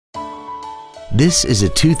This is a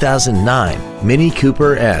 2009 Mini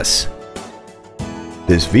Cooper S.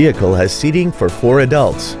 This vehicle has seating for 4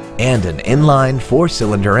 adults and an inline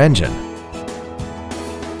 4-cylinder engine.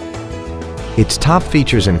 Its top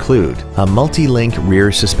features include a multi-link rear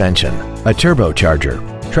suspension, a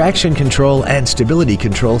turbocharger, traction control and stability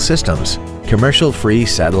control systems, commercial-free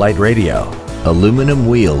satellite radio, aluminum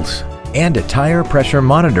wheels, and a tire pressure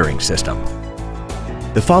monitoring system.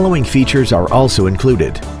 The following features are also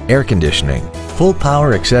included: air conditioning, full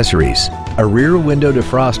power accessories, a rear window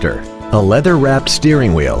defroster, a leather-wrapped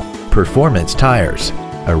steering wheel, performance tires,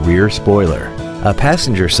 a rear spoiler, a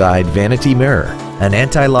passenger side vanity mirror, an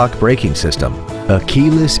anti-lock braking system, a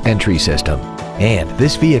keyless entry system, and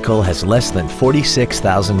this vehicle has less than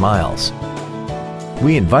 46,000 miles.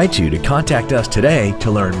 We invite you to contact us today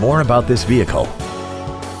to learn more about this vehicle.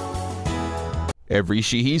 Every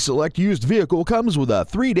Sheehy Select used vehicle comes with a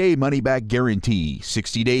 3-day money-back guarantee,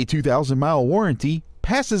 60-day 2,000-mile warranty,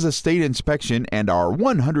 passes a state inspection and our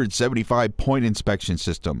 175-point inspection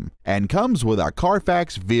system, and comes with a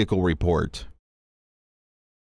Carfax vehicle report.